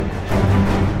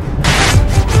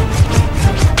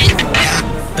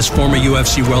as former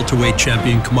UFC welterweight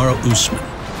champion Kamaru Usman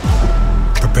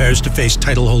prepares to face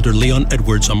title holder Leon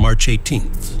Edwards on March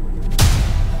 18th.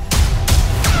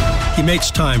 He makes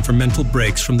time for mental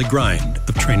breaks from the grind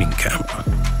of training camp,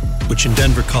 which in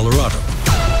Denver, Colorado,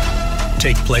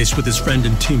 take place with his friend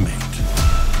and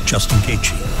teammate, Justin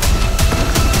Gaethje.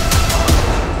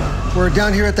 We're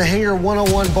down here at the Hangar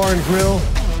 101 Bar and Grill.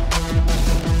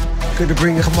 Good to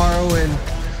bring Kamaru and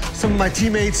some of my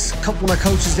teammates, a couple of my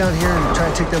coaches down here and try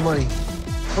to take their money.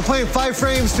 We're playing 5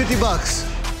 frames, $50.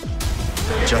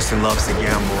 Justin loves to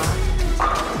gamble.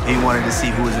 He wanted to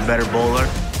see who was a better bowler.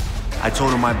 I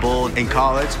told him I bowled in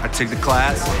college. I took the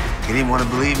class. He didn't want to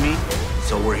believe me,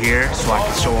 so we're here so I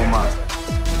can show him up.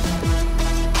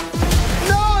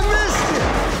 No, I missed it!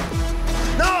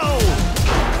 No!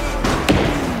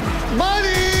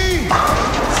 Money!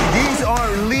 See, these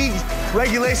aren't league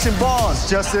regulation balls,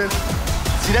 Justin.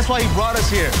 See, that's why he brought us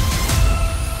here.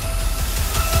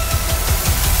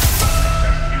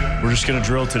 We're just gonna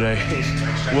drill today.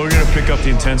 We're gonna pick up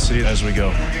the intensity as we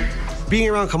go.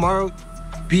 Being around Kamaru,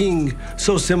 being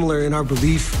so similar in our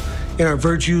belief, in our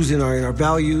virtues, in our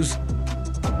values,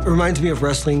 it reminds me of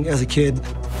wrestling as a kid.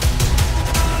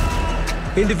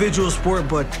 Individual sport,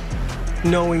 but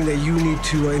knowing that you need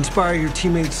to inspire your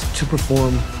teammates to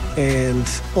perform and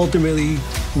ultimately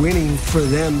winning for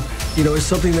them, you know, is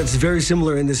something that's very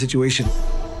similar in this situation.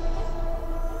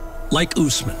 Like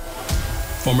Usman,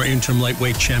 former interim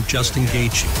lightweight champ Justin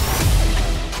Gaethje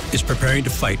is preparing to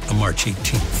fight on March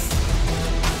 18th.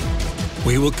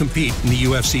 We will compete in the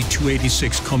UFC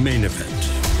 286 co-main event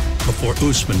before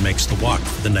Usman makes the walk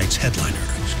for the night's headliner.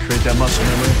 Just create that muscle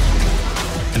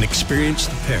memory. An experience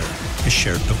the pair has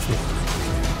shared before.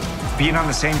 Being on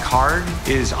the same card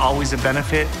is always a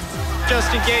benefit.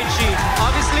 Justin Gaethje,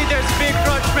 obviously there's a big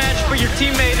grudge match for your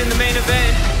teammate in the main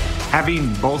event.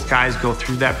 Having both guys go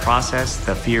through that process,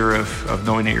 the fear of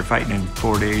knowing that you're fighting in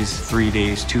 4 days, 3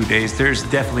 days, 2 days, there's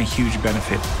definitely huge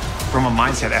benefit from a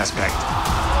mindset aspect.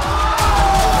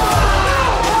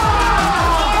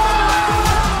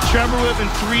 Trevor Whitman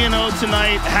 3-0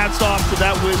 tonight. Hats off to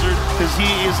that wizard because he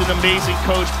is an amazing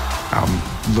coach.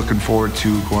 I'm looking forward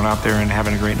to going out there and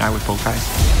having a great night with both guys.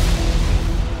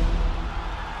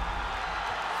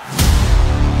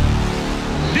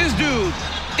 This dude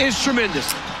is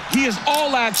tremendous. He is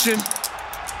all action.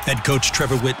 Head coach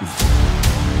Trevor Whitman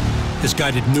has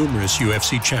guided numerous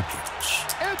UFC champions.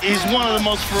 He's one of the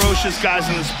most ferocious guys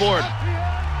in the sport.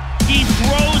 He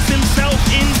throws himself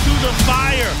into the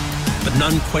fire. But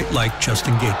none quite like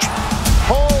Justin Gaethje.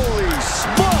 Holy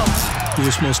smokes! Who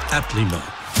is most aptly known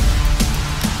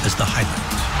as the highlight.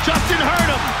 Justin hurt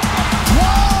him.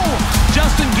 Whoa!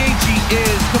 Justin Gaethje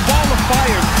is the ball of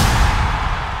fire.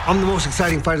 I'm the most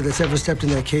exciting fighter that's ever stepped in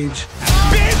that cage.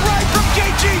 Big right from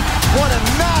Gaethje. What a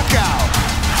knockout!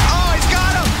 Oh, he's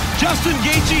got him! Justin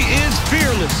Gaethje is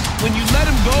fearless. When you let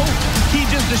him go, he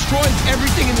just destroys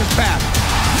everything in his path.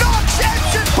 Knocks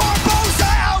Edson Barboza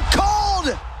out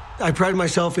cold! I pride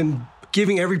myself in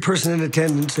giving every person in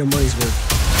attendance their money's worth.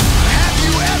 Have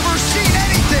you ever seen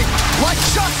anything like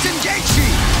Justin Gaethje?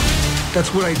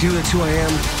 That's what I do, that's who I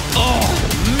am. Oh,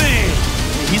 man.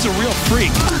 He's a real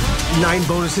freak. 9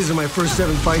 bonuses in my first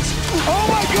 7 fights. Oh,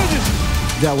 my goodness.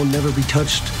 That will never be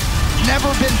touched.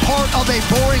 Never been part of a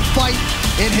boring fight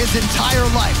in his entire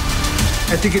life.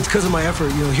 I think it's because of my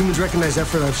effort. You know, humans recognize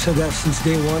effort. I've said that since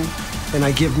day one, and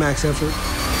I give max effort.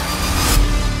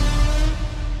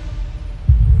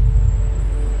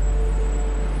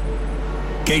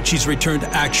 Gaethje's return to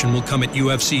action will come at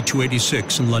UFC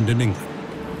 286 in London, England,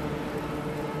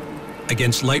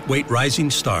 against lightweight rising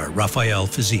star Rafael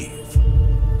Fiziev,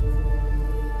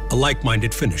 a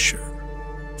like-minded finisher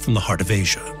from the heart of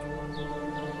Asia.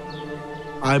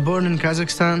 I born in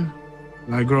Kazakhstan.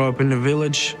 I grew up in a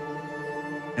village,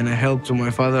 and I helped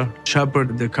my father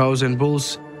shepherd the cows and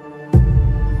bulls.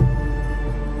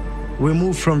 We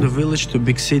moved from the village to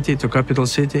big city, to capital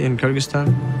city in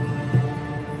Kyrgyzstan.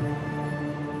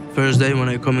 First day when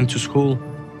I come into school,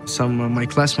 some of my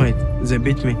classmates, they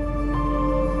beat me.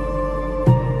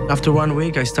 After 1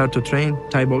 week, I start to train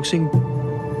Thai boxing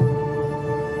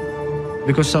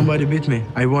because somebody beat me.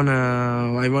 I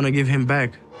wanna give him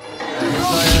back.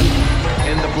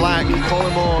 In the black,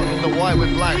 Colin Moore in the white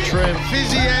with black trim.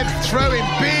 Fiziev throwing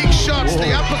big shots.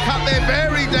 The uppercut, they're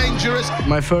very dangerous.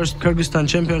 My first Kyrgyzstan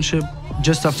championship,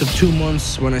 just after 2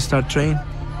 months when I start training.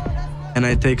 And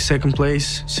I take second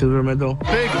place, silver medal.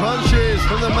 Big punches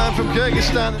from the man from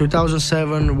Kyrgyzstan.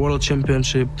 2007 World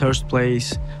Championship, third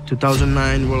place.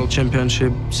 2009 World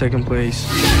Championship, second place.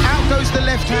 Out goes the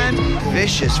left hand.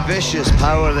 Vicious, vicious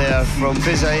power there from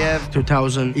Fiziev.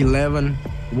 2011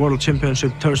 World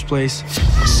Championship, third place.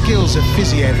 The skills of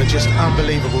Fiziev are just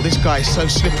unbelievable. This guy is so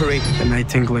slippery. And I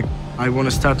think like I want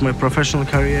to start my professional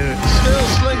career. Still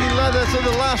slinging leather to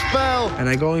the last bell. And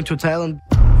I go into Thailand.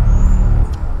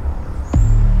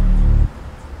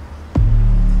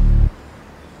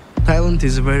 Thailand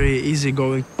is very easy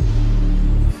going.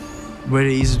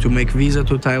 Very easy to make visa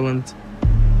to Thailand.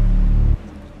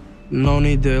 No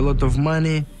need a lot of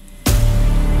money.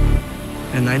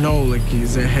 And I know like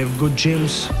they have good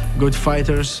gyms, good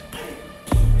fighters.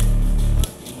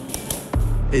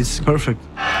 It's perfect.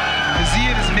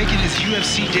 Fiziev is making his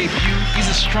UFC debut. He's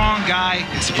a strong guy,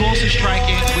 explosive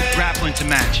striking with grappling to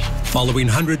match. Following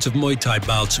hundreds of Muay Thai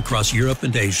bouts across Europe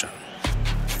and Asia,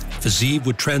 Fiziev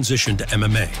would transition to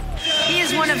MMA. He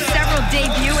is one of several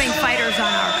debuting fighters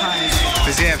on our card.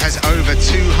 Fiziev has over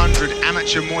 200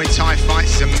 amateur Muay Thai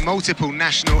fights. He's a multiple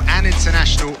national and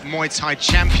international Muay Thai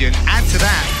champion. Add to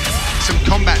that, some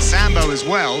combat sambo as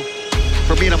well.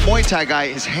 For being a Muay Thai guy,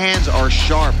 his hands are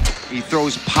sharp. He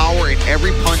throws power in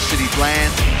every punch that he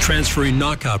lands. Transferring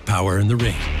knockout power in the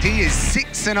ring. He is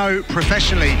 6-0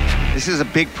 professionally. This is a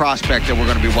big prospect that we're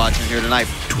going to be watching here tonight.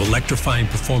 To electrifying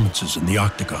performances in the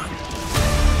octagon.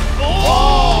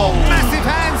 Oh, massive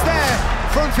hands there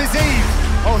from Fiziev.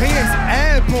 Oh, he is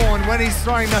airborne when he's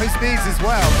throwing those knees as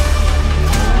well.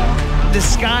 The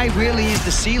sky really is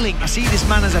the ceiling. I see this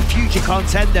man as a future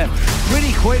contender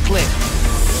pretty quickly.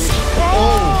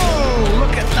 Oh,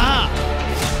 look at that.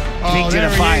 Oh, there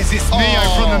he is. It's Neo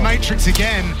from the Matrix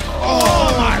again.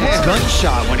 Oh, my word.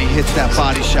 Gunshot when he hits that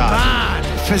body shot. Man,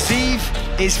 Fiziev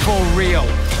is for real.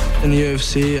 In the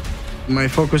UFC, my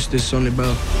focus is only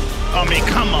belt. I mean,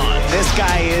 come on. This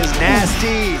guy is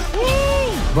nasty.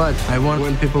 But I want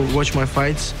when people watch my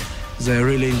fights, they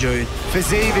really enjoy it.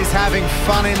 Fiziev is having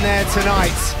fun in there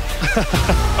tonight.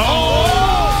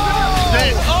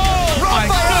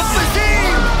 Rafael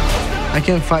Fiziev! I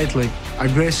can fight like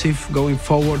aggressive, going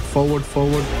forward.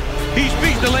 He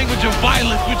speaks the language of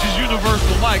violence, which is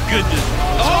universal. My goodness.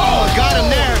 Oh, got him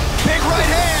there. Big right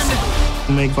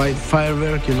hand. Make fight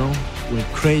firework, you know, like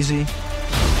crazy.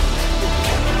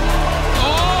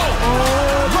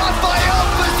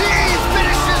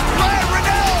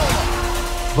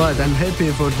 But I'm happy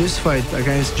for this fight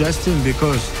against Justin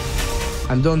because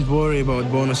I don't worry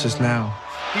about bonuses now.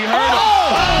 He heard him.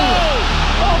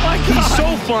 Oh my God. He's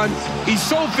so fun. He's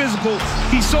so physical.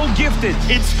 He's so gifted.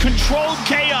 It's controlled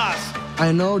chaos.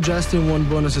 I know Justin won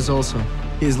bonuses also.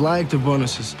 He's like the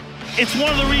bonuses. It's one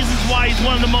of the reasons why he's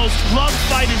one of the most loved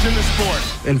fighters in the sport.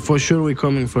 And for sure we're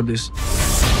coming for this. Big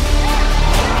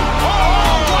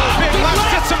left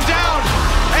gets him down.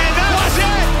 And that's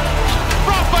it.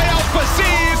 Rafael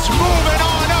Fiziev moving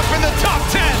on up in the top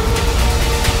 10.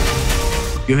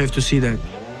 You have to see that.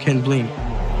 Can't blink.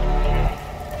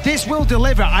 This will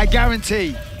deliver, I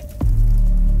guarantee.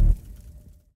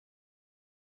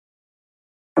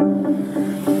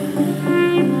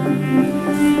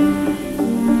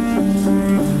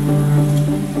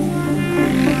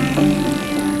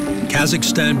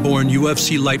 Kazakhstan-born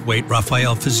UFC lightweight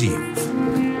Rafael Fiziev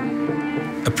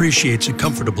appreciates a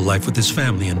comfortable life with his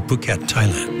family in Phuket,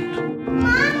 Thailand.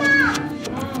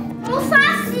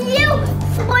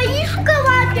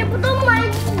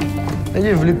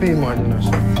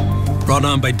 Brought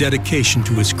on by dedication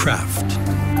to his craft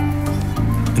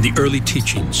and the early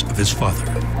teachings of his father.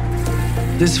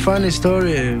 This funny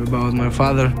story about my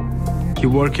father. He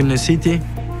worked in the city.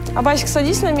 Абасик,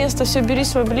 садись на место, все, бери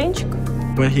свой блинчик.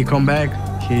 When he come back,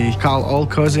 he called all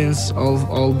cousins,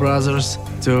 all brothers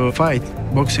to fight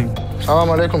boxing. Salam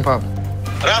alaikum, pap.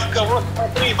 Равка, вот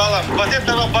смотри, Балам, вот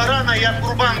этого барана я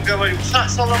курбан говорю. Шах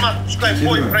саламат, пускай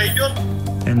бой пройдет.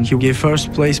 And he gave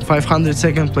first place 500,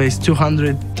 second place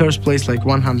 200, third place like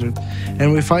 100.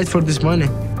 And we fight for this money.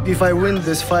 If I win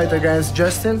this fight against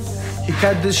Justin, he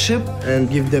cut this ship and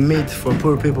give the meat for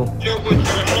poor people. Все будет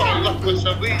хорошо, Аллах выйдешь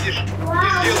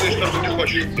и сделаешь, что ты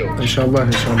хочешь сделать. Inshallah,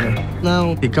 inshallah.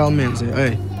 Now he called me and said,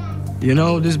 hey, you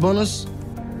know this bonus?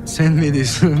 Send me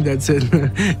this. That's it.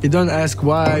 You don't ask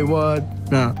why, what.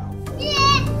 No.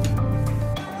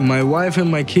 My wife and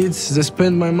my kids, they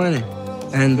spend my money.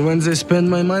 And when they spend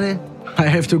my money, I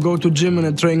have to go to gym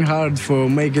and train hard for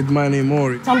making money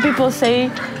more. Some people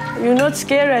say, you're not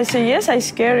scary. I say, yes, I'm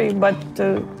scary, but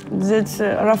that's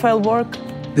Rafael work.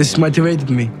 This motivated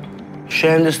me. She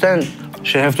understands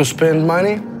she have to spend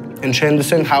money, and she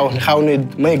understands how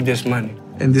need make this money.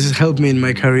 And this has helped me in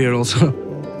my career also.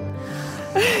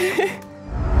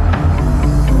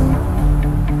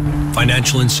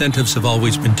 Financial incentives have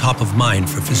always been top of mind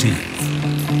for Fiziev,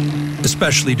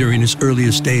 especially during his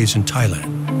earliest days in Thailand,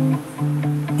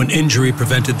 when injury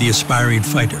prevented the aspiring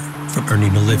fighter from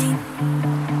earning a living.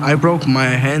 I broke my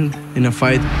hand in a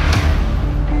fight.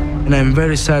 And I'm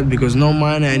very sad because no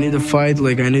money, I need a fight,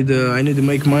 like I need to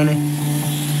make money.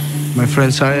 My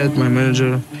friend Syed, my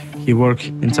manager, he work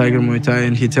in Tiger Muay Thai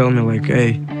and he tell me like,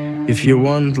 hey, if you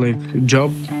want like a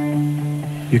job,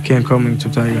 you can come into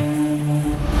Tiger.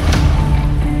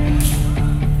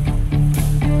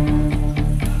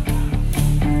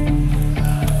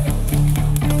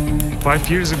 Five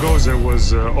years ago, there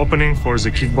was an opening for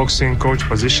the kickboxing coach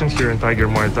position here in Tiger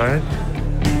Muay Thai.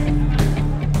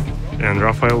 And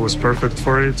Rafael was perfect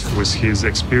for it, with his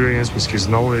experience, with his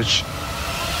knowledge.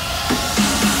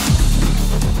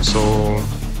 So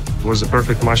it was a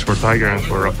perfect match for Tiger and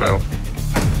for Rafael.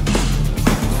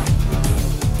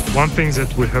 One thing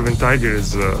that we have in Tiger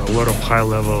is a lot of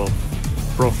high-level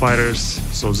pro fighters,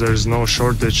 so there's no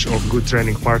shortage of good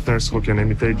training partners who can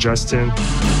imitate Justin.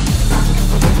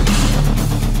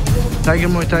 Tiger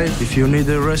Muay Thai, if you need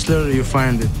a wrestler, you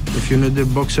find it. If you need a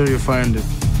boxer, you find it.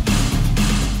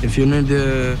 If you need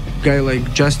a guy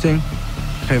like Justin,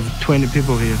 I have 20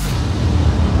 people here.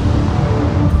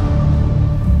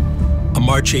 A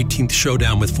March 18th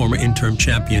showdown with former interim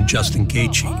champion Justin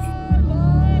Gaethje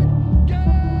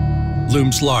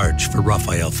looms large for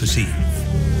Rafael Fiziev.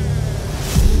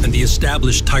 And the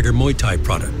established Tiger Muay Thai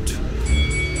product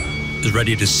is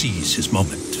ready to seize his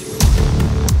moment.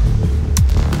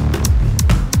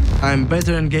 I'm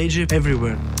better than Gaethje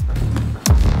everywhere.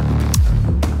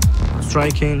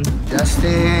 Striking.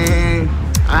 Justin,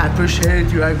 I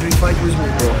appreciate you agree fight with me,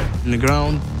 bro. In the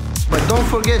ground. But don't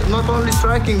forget, not only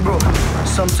striking, bro.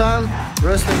 Sometimes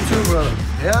wrestling too, brother.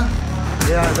 Yeah?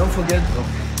 Yeah, don't forget, bro.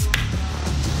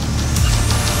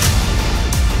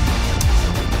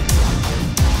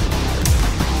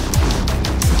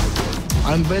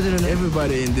 I'm better than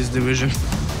everybody in this division.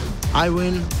 I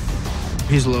win,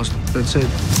 he's lost. That's it.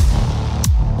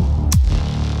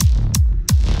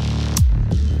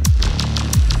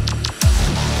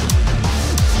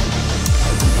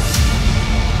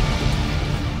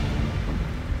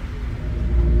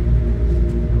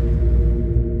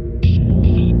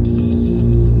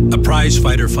 A prize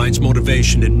fighter finds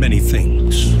motivation in many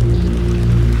things.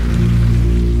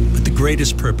 But the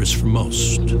greatest purpose for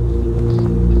most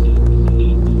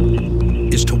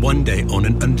is to one day own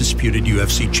an undisputed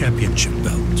UFC championship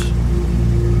belt.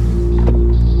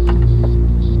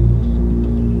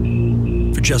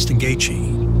 For Justin Gaethje,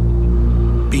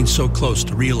 being so close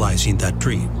to realizing that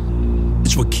dream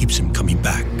is what keeps him coming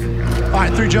back. All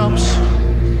right, 3 jumps.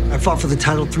 I fought for the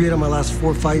title 3 out of my last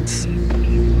 4 fights.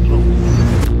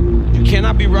 You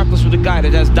cannot be reckless with a guy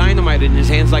that has dynamite in his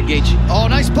hands like Gaethje. Oh,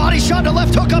 nice body shot, the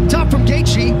left hook up top from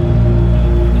Gaethje.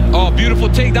 Oh, beautiful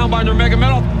takedown by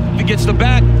Nurmagomedov. He gets the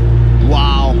back.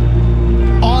 Wow.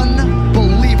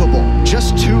 Unbelievable.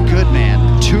 Just too good,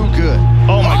 man. Too good.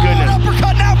 Oh, my goodness. An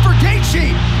uppercut now for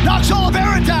Gaethje. Knocks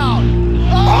Oliveira down.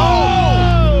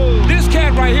 Oh! This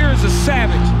cat right here is a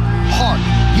savage. Heart.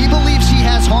 He believes he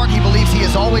has heart. He believes he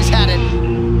has always had it.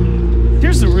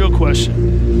 Here's the real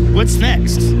question. What's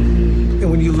next? And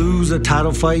when you lose a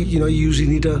title fight, you know, you usually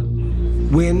need to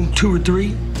win 2 or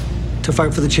 3 to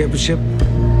fight for the championship.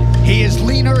 He is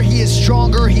leaner, he is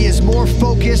stronger, he is more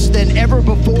focused than ever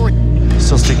before.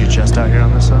 Still stick your chest out here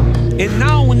on this side. And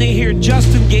now when they hear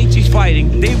Justin Gaethje's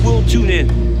fighting, they will tune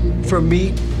in. For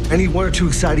me, I need 1 or 2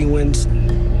 exciting wins,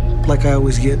 like I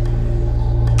always get.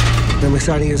 I'm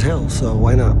exciting as hell, so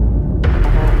why not?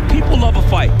 People love a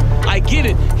fight. I get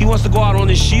it. He wants to go out on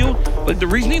his shield, but the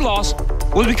reason he lost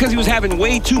was because he was having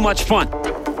way too much fun.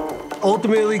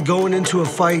 Ultimately, going into a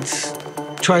fight,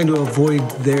 trying to avoid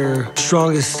their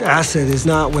strongest asset is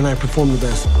not when I perform the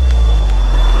best.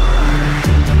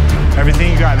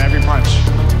 Everything you got in every punch.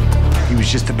 He was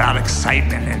just about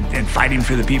excitement and fighting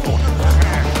for the people.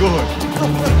 Good.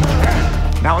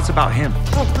 Now it's about him.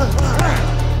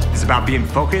 It's about being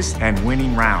focused and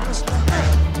winning rounds.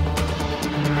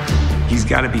 He's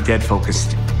got to be dead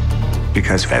focused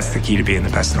because that's the key to being the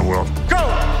best in the world. Go!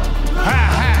 Ha,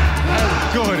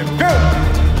 ha. Good. Go!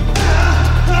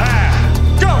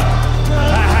 Ha. Go!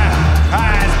 Ha, ha.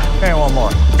 Ha. And one more.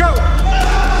 Go!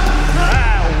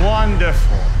 Ah,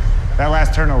 wonderful. That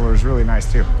last turnover was really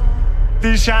nice too.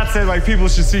 These shots that like people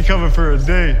should see coming for a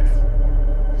day,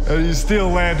 and you still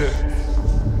land it.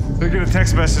 They'll get a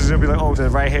text message and they'll be like, oh, the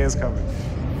right hand's coming.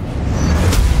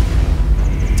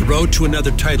 The road to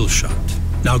another title shot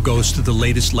now goes to the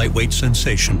latest lightweight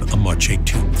sensation on March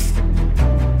 18th.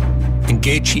 And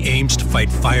Gaethje aims to fight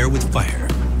fire with fire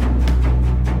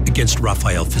against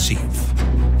Rafael Fiziev.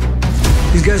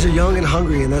 These guys are young and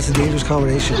hungry, and that's a dangerous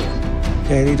combination.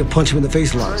 And I need to punch him in the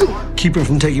face a lot, keep him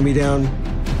from taking me down.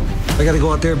 I got to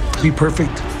go out there, be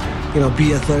perfect,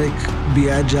 be athletic, be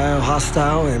agile,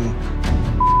 hostile, and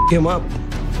him up.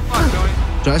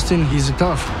 Justin, he's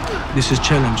tough. This is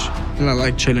challenge, and I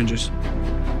like challenges.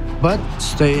 But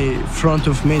stay front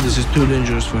of me, this is too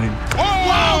dangerous for him.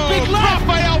 Wow, big left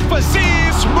by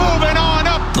Fiziev, moving on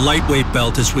up. The lightweight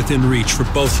belt is within reach for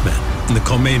both men in the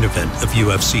co-main event of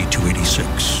UFC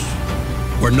 286,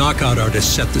 where knockout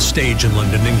artists set the stage in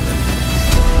London, England.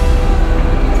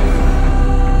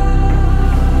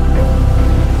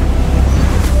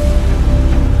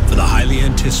 For the highly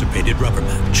anticipated rubber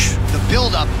match. The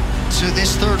build-up to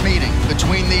this third meeting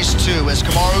between these two as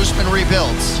Kamaru Usman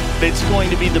rebuilds. It's going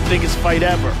to be the biggest fight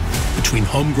ever. Between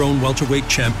homegrown welterweight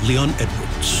champ Leon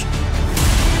Edwards.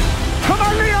 Come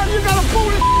on, Leon, you gotta pull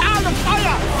it out of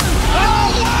fire.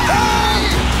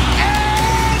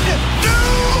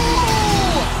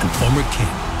 And former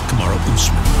king Kamaru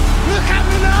Usman. Look at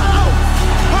me now!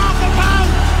 Half a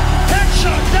pound!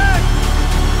 Headshot dead!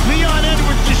 Leon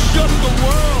Edwards just shook the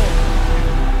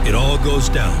world! It all goes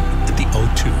down at the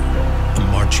O2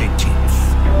 on March 18th.